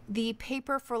the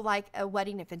paper for like a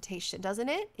wedding invitation, doesn't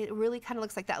it? It really kind of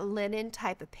looks like that linen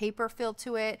type of paper feel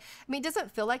to it. I mean, it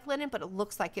doesn't feel like linen, but it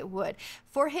looks like it would.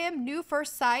 For him, new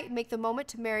First Sight, make the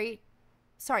moments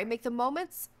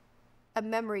a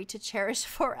memory to cherish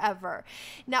forever.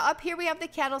 Now up here we have the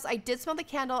candles. I did smell the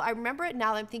candle. I remember it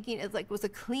now. I'm thinking it was a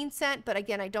clean scent, but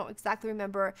again, I don't exactly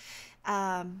remember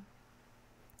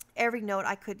every note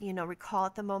I could, you know, recall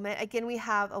at the moment. Again, we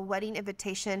have a wedding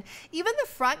invitation. Even the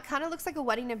front kind of looks like a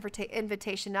wedding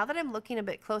invitation. Now that I'm looking a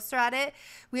bit closer at it,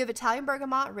 we have Italian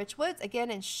bergamot, rich woods, again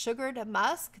in sugared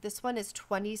musk. This one is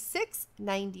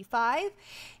 $26.95.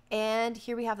 And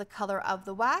here we have the color of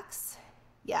the wax.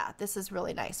 Yeah, this is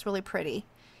really nice, really pretty.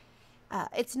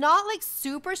 It's not like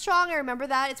super strong. I remember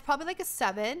that. It's probably like a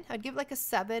 7. I'd give it like a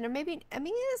 7, or maybe, I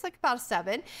mean, it's like about a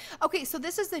 7. Okay, so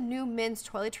this is the new men's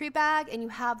toiletry bag, and you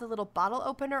have the little bottle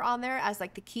opener on there as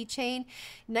like the keychain.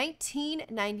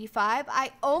 $19.95.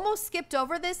 I almost skipped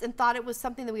over this and thought it was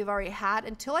something that we've already had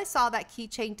until I saw that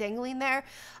keychain dangling there.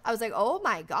 I was like, oh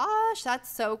my gosh,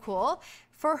 that's so cool.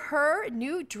 For her,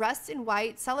 new dressed in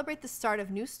white, celebrate the start of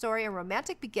new story and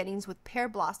romantic beginnings with pear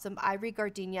blossom, ivory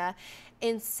gardenia,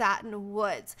 and satin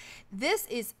woods. This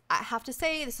is, I have to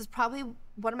say, this is probably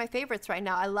one of my favorites right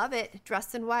now. I love it.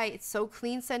 Dressed in white. It's so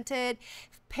clean scented.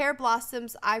 Pear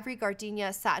blossoms, ivory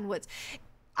gardenia, satin woods.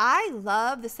 I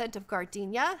love the scent of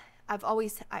gardenia. I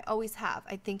always have.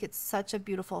 I think it's such a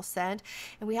beautiful scent.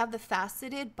 And we have the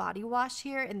faceted body wash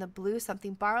here in the blue,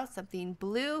 something borrowed, something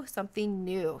blue, something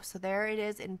new. So there it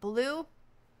is in blue.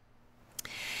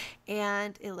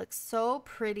 And it looks so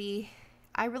pretty.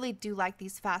 I really do like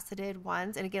these faceted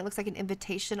ones. And again, it looks like an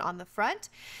invitation on the front.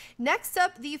 Next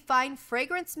up, the Fine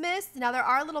Fragrance Mist. Now there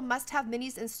are little must-have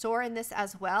minis in store in this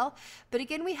as well. But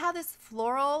again, we have this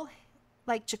floral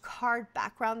like jacquard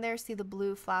background there. See the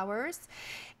blue flowers,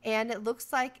 and it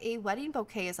looks like a wedding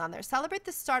bouquet is on there. Celebrate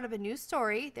the start of a new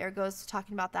story. There goes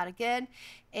talking about that again.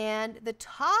 And the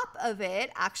top of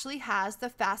it actually has the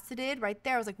faceted right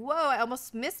there. I was like, whoa, I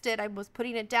almost missed it. I was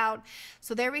putting it down.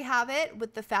 So there we have it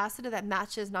with the faceted that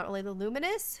matches not only the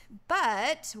luminous,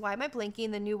 but why am I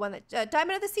blinking? The new one that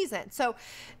Diamond of the Season. So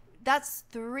that's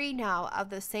 3 now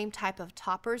of the same type of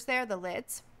toppers there, the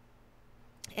lids.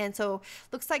 And so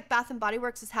looks like Bath and Body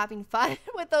Works is having fun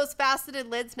with those faceted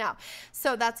lids now.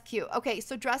 So that's cute. Okay,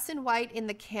 so dressed in white in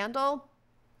the candle.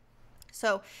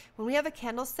 So when we have a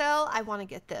candle sale, I want to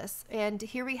get this. And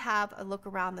here we have a look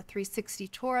around the 360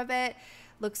 tour of it.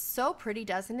 Looks so pretty,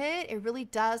 doesn't it? It really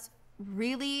does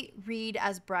really read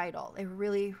as bridal. It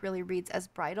really, really reads as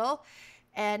bridal.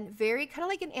 and very kind of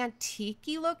like an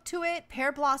antique-y look to it.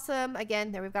 Pear blossom,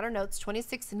 again, there we've got our notes,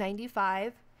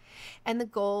 $26.95, and the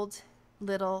gold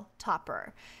little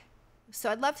topper. So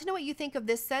I'd love to know what you think of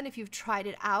this scent if you've tried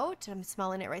it out. I'm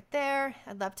smelling it right there.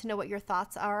 I'd love to know what your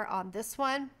thoughts are on this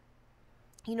one.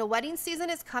 You know, wedding season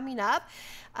is coming up.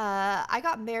 I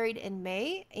got married in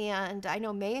May, and I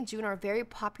know May and June are very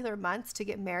popular months to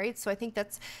get married. So I think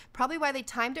that's probably why they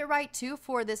timed it right too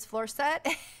for this floor set.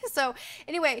 So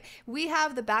anyway, we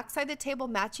have the back side of the table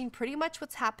matching pretty much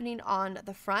what's happening on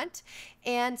the front.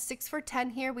 And 6 for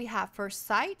 $10 here, we have first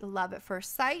sight, love at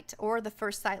first sight, or the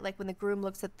first sight, like when the groom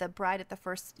looks at the bride at the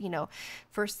first, you know,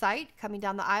 first sight coming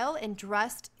down the aisle, and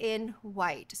dressed in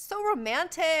white. So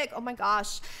romantic. Oh my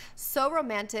gosh, so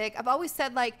romantic. I've always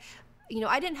said, like, you know,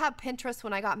 I didn't have Pinterest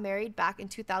when I got married back in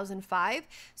 2005.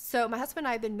 So my husband and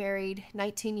I have been married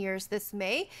 19 years this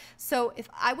May. So if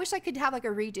I wish I could have like a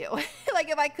redo, like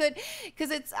if I could,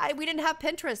 because we didn't have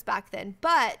Pinterest back then.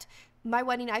 But my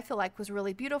wedding, I feel like, was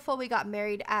really beautiful. We got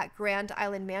married at Grand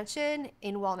Island Mansion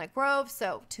in Walnut Grove.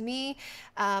 So to me,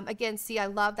 again, see, I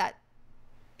love that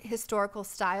historical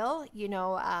style, you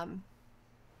know,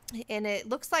 and it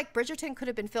looks like Bridgerton could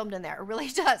have been filmed in there. It really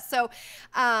does. So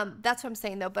that's what I'm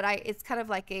saying, though. But it's kind of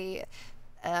like a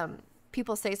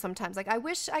people say sometimes, like, I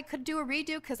wish I could do a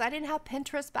redo because I didn't have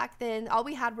Pinterest back then. All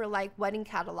we had were like wedding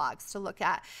catalogs to look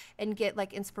at and get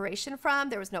like inspiration from.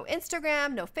 There was no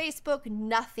Instagram, no Facebook,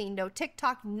 nothing, no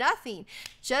TikTok, nothing.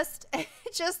 Just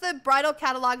the bridal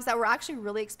catalogs that were actually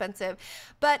really expensive.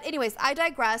 But anyways, I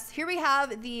digress. Here we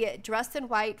have the Dressed in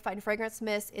White Fine Fragrance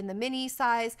Mist in the mini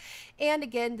size. And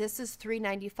again, this is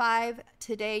 $3.95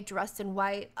 today, Dressed in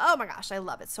White. Oh my gosh, I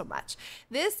love it so much.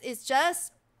 This is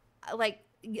just like,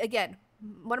 again,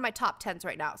 one of my top 10s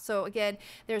right now. So again,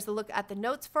 there's a look at the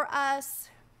notes for us.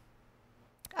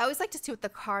 I always like to see what the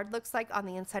card looks like on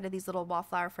the inside of these little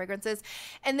wallflower fragrances.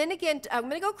 And then again, I'm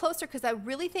going to go closer because I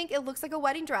really think it looks like a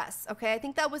wedding dress. Okay, I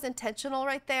think that was intentional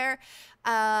right there.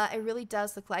 It really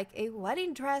does look like a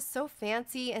wedding dress. So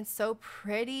fancy and so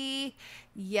pretty.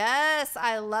 Yes,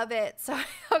 I love it. So,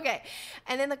 okay.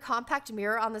 And then the compact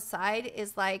mirror on the side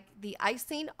is like the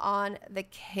icing on the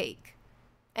cake.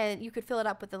 And you could fill it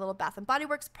up with a little Bath and Body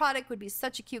Works product. Would be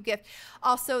such a cute gift.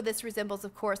 Also, this resembles,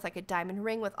 of course, like a diamond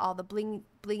ring with all the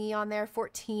blingy on there.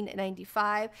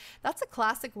 $14.95. That's a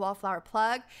classic wallflower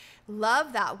plug.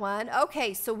 Love that one.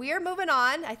 Okay, so we are moving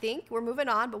on. I think we're moving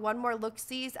on, but one more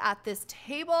look-sees at this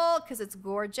table because it's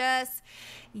gorgeous.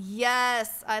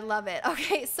 Yes, I love it.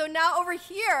 Okay, so now over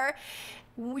here,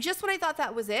 just when I thought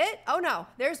that was it, oh no,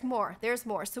 there's more. There's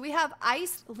more. So we have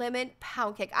iced lemon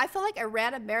pound cake. I feel like I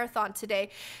ran a marathon today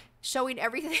showing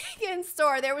everything in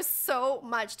store. There was so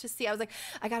much to see. I was like,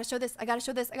 I got to show this. I got to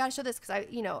show this. I got to show this because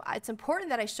you know, it's important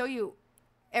that I show you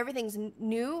everything's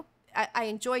new. I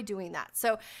enjoy doing that.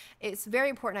 So it's very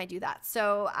important I do that.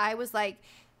 So I was like,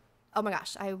 oh my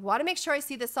gosh, I want to make sure I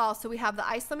see this all. So we have the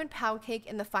iced lemon pound cake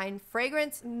in the fine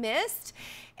fragrance mist.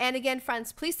 And again,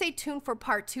 friends, please stay tuned for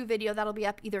part 2 video. That'll be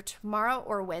up either tomorrow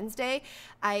or Wednesday.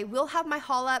 I will have my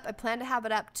haul up. I plan to have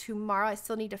it up tomorrow. I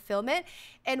still need to film it.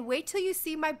 And wait till you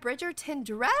see my Bridgerton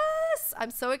dress.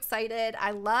 I'm so excited.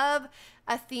 I love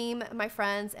a theme, my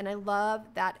friends, and I love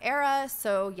that era.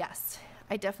 So yes,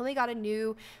 I definitely got a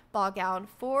new ball gown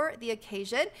for the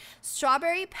occasion.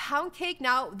 Strawberry pound cake.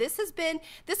 Now, this one's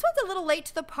a little late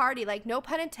to the party, like no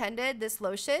pun intended, this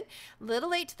lotion. Little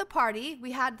late to the party.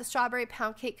 We had the strawberry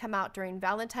pound cake come out during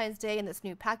Valentine's Day in this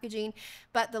new packaging,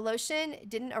 but the lotion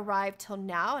didn't arrive till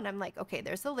now. And I'm like, okay,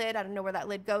 there's the lid. I don't know where that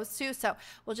lid goes to. So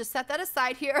we'll just set that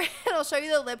aside here and I'll show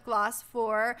you the lip gloss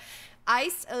for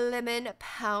iced lemon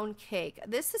pound cake.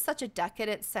 This is such a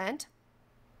decadent scent.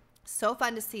 So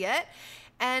fun to see it.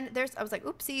 And I was like,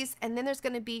 oopsies. And then there's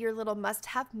going to be your little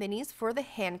must-have minis for the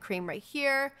hand cream right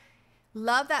here.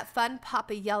 Love that fun pop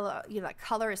of yellow. You know, that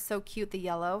color is so cute, the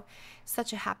yellow.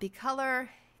 Such a happy color.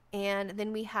 And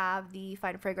then we have the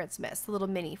fine fragrance mist, the little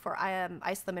mini for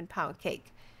iced lemon pound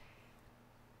cake.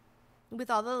 With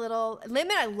all the little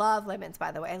lemon. I love lemons,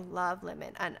 by the way. I love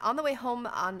lemon. And on the way home,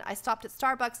 I stopped at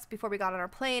Starbucks before we got on our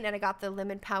plane, and I got the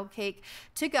lemon pound cake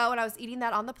to go, and I was eating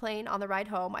that on the plane on the ride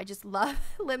home. I just love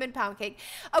lemon pound cake.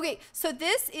 Okay, so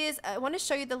this is, I want to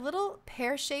show you the little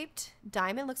pear-shaped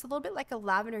diamond. Looks a little bit like a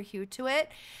lavender hue to it.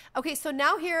 Okay, so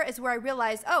now here is where I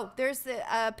realized, oh, there's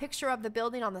a picture of the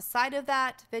building on the side of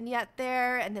that vignette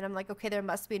there, and then I'm like, okay, there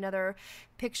must be another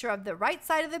picture of the right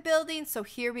side of the building. So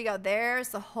here we go. There's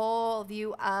the whole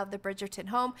view of the Bridgerton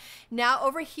home. Now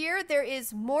over here, there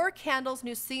is more candles,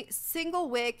 new single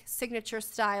wick signature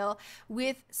style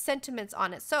with sentiments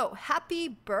on it. So happy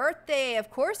birthday.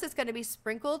 Of course, it's going to be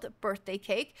sprinkled birthday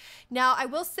cake. Now I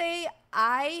will say,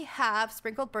 I have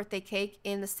sprinkled birthday cake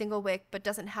in the single wick, but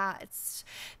doesn't have,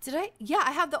 yeah,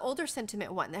 I have the older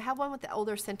sentiment one. I have one with the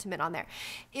older sentiment on there.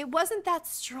 It wasn't that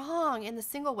strong in the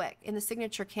single wick, in the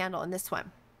signature candle in this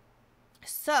one.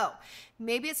 So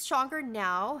maybe it's stronger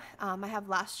now. I have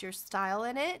last year's style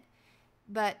in it.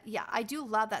 But yeah, I do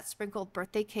love that sprinkled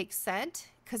birthday cake scent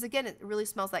because again, it really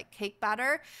smells like cake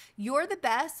batter. You're the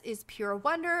Best is pure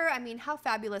wonder. I mean, how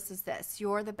fabulous is this?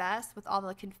 You're the Best with all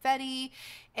the confetti,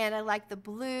 and I like the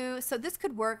blue. So this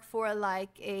could work for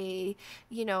like a,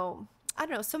 you know, I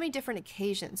don't know, so many different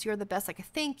occasions. You're the Best, like a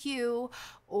thank you,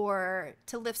 or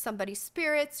to lift somebody's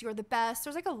spirits. You're the Best.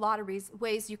 There's like a lot of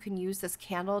ways you can use this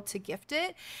candle to gift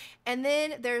it. And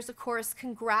then there's, of course,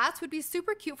 congrats would be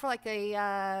super cute for like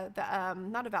a,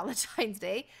 not a Valentine's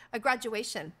Day, a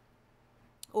graduation,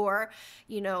 or,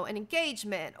 you know, an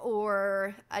engagement,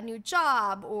 or a new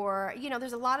job, or, you know,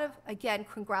 there's a lot of, again,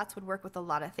 congrats would work with a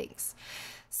lot of things.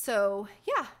 So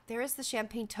yeah, there is the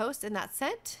champagne toast in that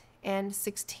scent, and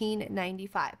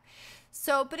 $16.95.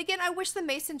 So, but again, I wish the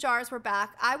mason jars were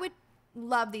back. I would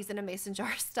love these in a mason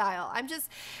jar style. I'm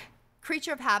just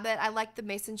creature of habit. I like the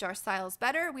mason jar styles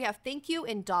better. We have thank you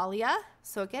in dahlia.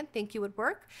 So again, thank you would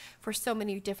work for so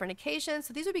many different occasions.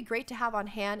 So these would be great to have on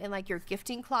hand in like your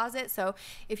gifting closet. So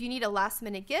if you need a last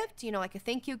minute gift, you know, like a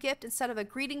thank you gift instead of a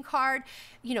greeting card,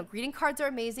 you know, greeting cards are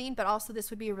amazing, but also this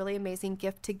would be a really amazing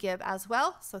gift to give as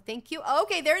well. So thank you.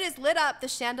 Okay, there it is, lit up, the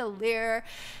chandelier.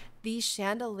 The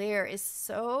chandelier is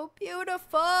so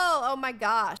beautiful. Oh my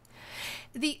gosh.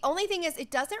 The only thing is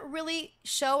it doesn't really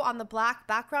show on the black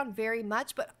background very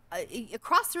much, but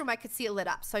across the room I could see it lit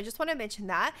up. So I just want to mention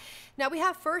that. Now we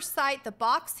have first sight, the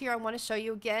box here I want to show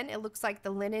you again. It looks like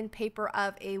the linen paper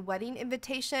of a wedding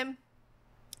invitation.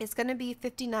 It's going to be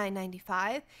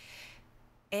 $59.95.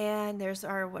 And there's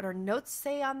what our notes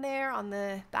say on there on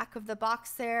the back of the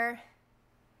box there.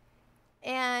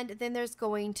 And then there's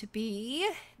going to be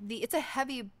it's a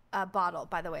heavy bottle,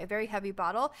 by the way, a very heavy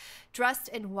bottle, dressed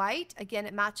in white. Again,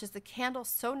 it matches the candle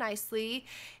so nicely.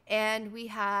 And we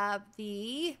have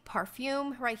the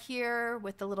perfume right here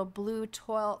with the little blue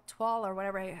toile or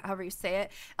whatever, however you say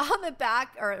it, on the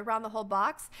back or around the whole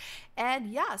box.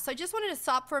 And yeah, so I just wanted to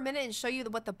stop for a minute and show you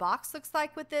what the box looks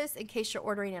like with this in case you're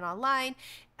ordering it online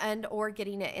and or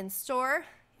getting it in store.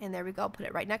 And there we go, put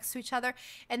it right next to each other.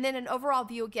 And then an overall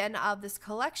view again of this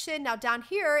collection. Now down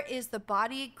here is the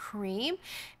body cream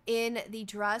in the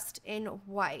dressed in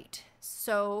white.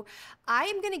 So I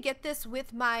am gonna get this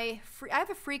with my I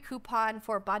have a free coupon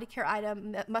for a body care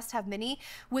item, must have mini,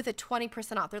 with a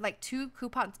 20% off. They're like two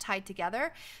coupons tied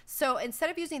together. So instead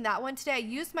of using that one today, I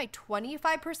used my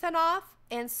 25% off.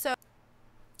 And so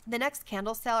the next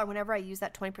candle sale or whenever I use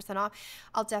that 20% off,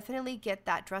 I'll definitely get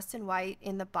that dressed in white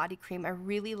in the body cream. I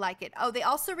really like it. Oh, they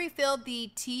also refilled the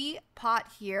teapot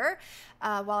here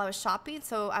while I was shopping.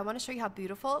 So I want to show you how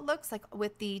beautiful it looks like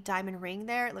with the diamond ring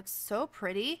there. It looks so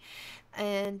pretty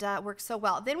and works so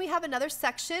well. Then we have another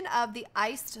section of the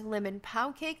iced lemon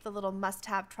pound cake, the little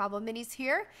must-have travel minis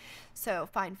here. So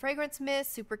fine fragrance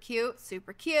mist, super cute,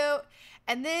 super cute.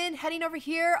 And then heading over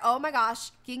here, oh my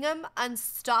gosh, Gingham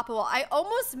Unstoppable. I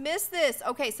almost missed this.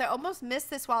 Okay, so I almost missed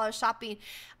this while I was shopping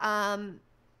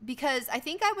because I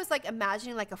think I was like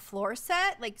imagining like a floor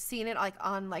set, like seeing it like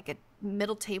on like a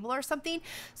middle table or something.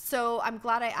 So I'm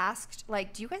glad I asked,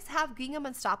 like, do you guys have Gingham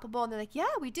Unstoppable? And they're like, yeah,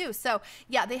 we do. So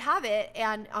yeah, they have it,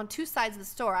 and on two sides of the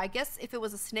store. I guess if it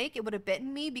was a snake, it would have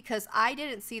bitten me because I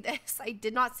didn't see this. I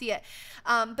did not see it.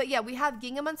 But yeah, we have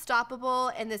Gingham Unstoppable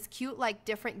and this cute like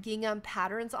different gingham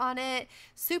patterns on it.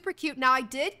 Super cute. Now I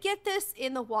did get this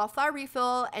in the Wallflower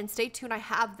refill, and stay tuned. I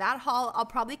have that haul. I'll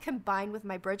probably combine with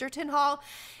my Bridgerton haul.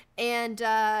 And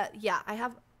yeah, I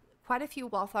have quite a few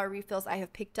Wallflower refills I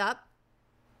have picked up.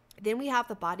 Then we have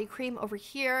the body cream over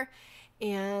here,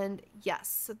 and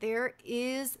yes, so there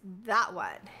is that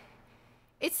one.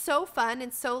 It's so fun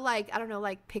and so like, I don't know,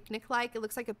 like picnic-like. It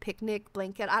looks like a picnic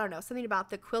blanket. I don't know, something about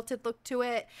the quilted look to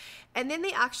it. And then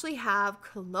they actually have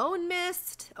cologne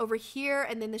mist over here,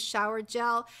 and then the shower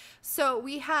gel. So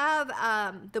we have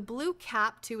the blue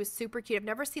cap too, is super cute. I've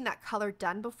never seen that color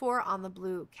done before on the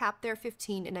blue cap there,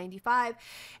 $15.95.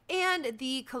 And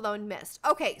the cologne mist.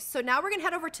 Okay, so now we're gonna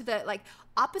head over to the like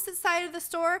opposite side of the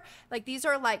store. Like these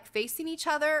are like facing each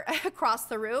other across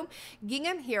the room.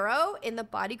 Gingham Hero in the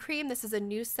body cream. This is a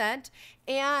new scent,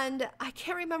 and I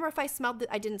can't remember if I smelled it.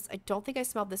 I don't think I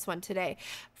smelled this one today.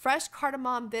 Fresh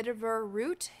cardamom vetiver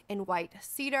root in white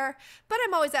cedar, but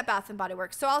I'm always at Bath and Body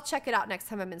Works, so I'll check it out next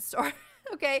time I'm in store.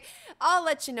 Okay, I'll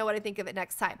let you know what I think of it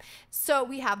next time. So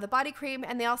we have the body cream,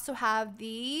 and they also have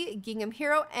the Gingham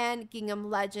Hero and Gingham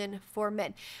Legend for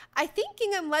men. I think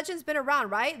Gingham Legend's been around,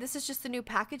 right? This is just the new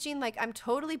packaging. Like, I'm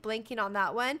totally blanking on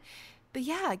that one. But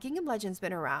yeah, Gingham Legend's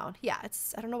been around. Yeah,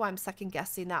 I don't know why I'm second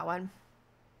guessing that one.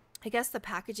 I guess the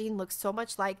packaging looks so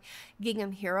much like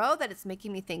Gingham Hero that it's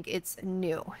making me think it's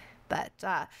new. But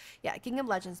yeah, Gingham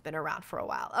Legend's been around for a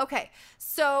while. Okay,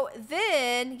 so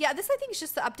then, yeah, this I think is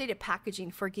just the updated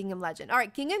packaging for Gingham Legend. All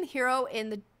right, Gingham Hero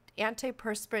in the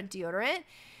antiperspirant deodorant.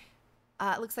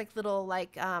 It looks like little,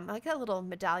 like that little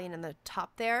medallion in the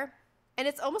top there. And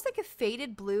it's almost like a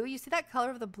faded blue. You see that color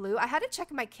of the blue? I had to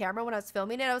check my camera when I was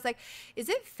filming it. I was like, is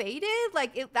it faded?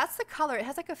 Like, that's the color. It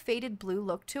has like a faded blue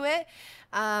look to it.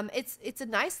 It's a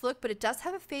nice look, but it does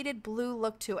have a faded blue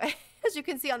look to it, as you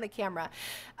can see on the camera.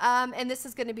 And this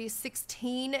is going to be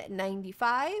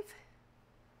 $16.95.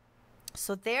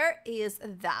 So there is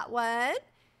that one.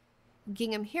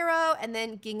 Gingham Hero and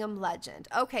then Gingham Legend.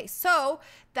 Okay, so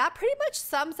that pretty much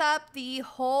sums up the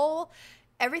whole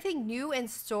everything new in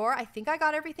store. I think I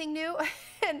got everything new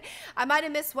and I might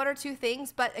have missed one or two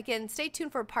things, but again, stay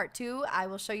tuned for part 2. I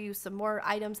will show you some more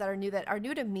items that are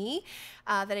new to me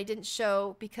that I didn't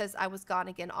show because I was gone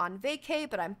again on vacay,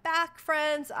 but I'm back,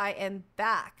 friends. I am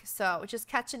back. So just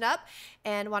catching up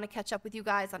and want to catch up with you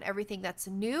guys on everything that's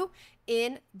new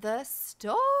in the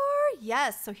store.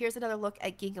 Yes, so here's another look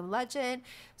at Gingham Legend.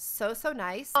 So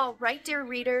nice. All right, dear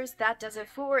readers, that does it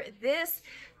for this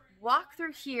walk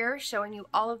through here, showing you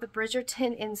all of the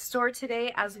Bridgerton in store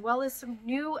today, as well as some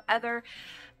new other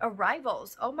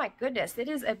arrivals. Oh my goodness, it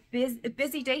is a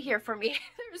busy day here for me.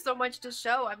 There's so much to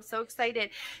show. I'm so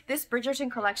excited. This Bridgerton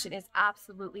collection is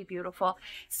absolutely beautiful.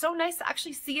 So nice to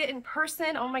actually see it in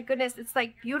person. Oh my goodness, it's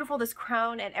like beautiful, this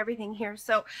crown and everything here.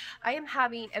 So I am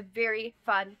having a very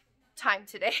fun time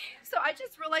today. So I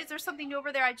just realized there's something new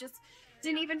over there. I just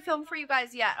didn't even film for you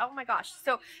guys yet. Oh my gosh.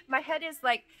 So my head is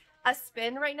like a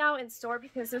spin right now in store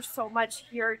because there's so much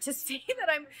here to see that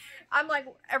I'm like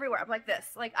everywhere. I'm like this.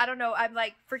 Like, I don't know. I'm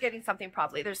like forgetting something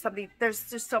probably. There's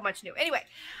just so much new. Anyway,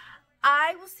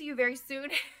 I will see you very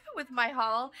soon with my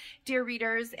haul. Dear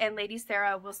readers and Lady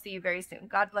Sara, we'll see you very soon.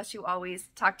 God bless you always.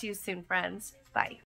 Talk to you soon, friends. Bye.